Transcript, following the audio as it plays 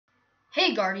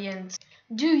Hey Guardians,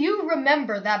 do you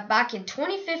remember that back in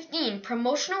 2015,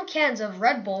 promotional cans of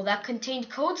Red Bull that contained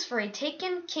codes for a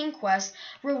Taken King quest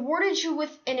rewarded you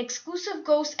with an exclusive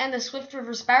ghost and the Swift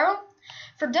River Sparrow?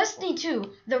 For Destiny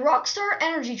 2, the Rockstar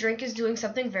Energy drink is doing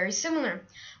something very similar.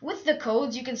 With the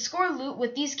codes, you can score loot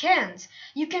with these cans.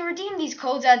 You can redeem these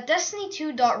codes at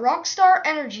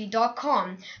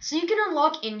destiny2.rockstarenergy.com so you can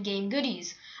unlock in-game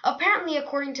goodies. Apparently,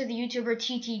 according to the YouTuber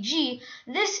TTG,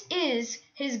 this is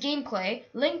his gameplay,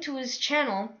 linked to his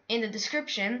channel in the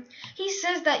description. He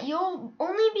says that you'll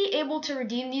only be able to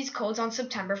redeem these codes on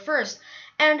September 1st,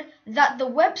 and that the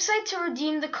website to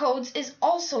redeem the codes is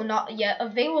also not yet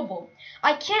available.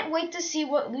 I can't wait to see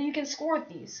what you can score with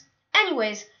these.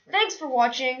 Anyways, thanks for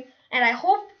watching, and I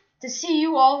hope to see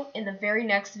you all in the very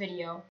next video.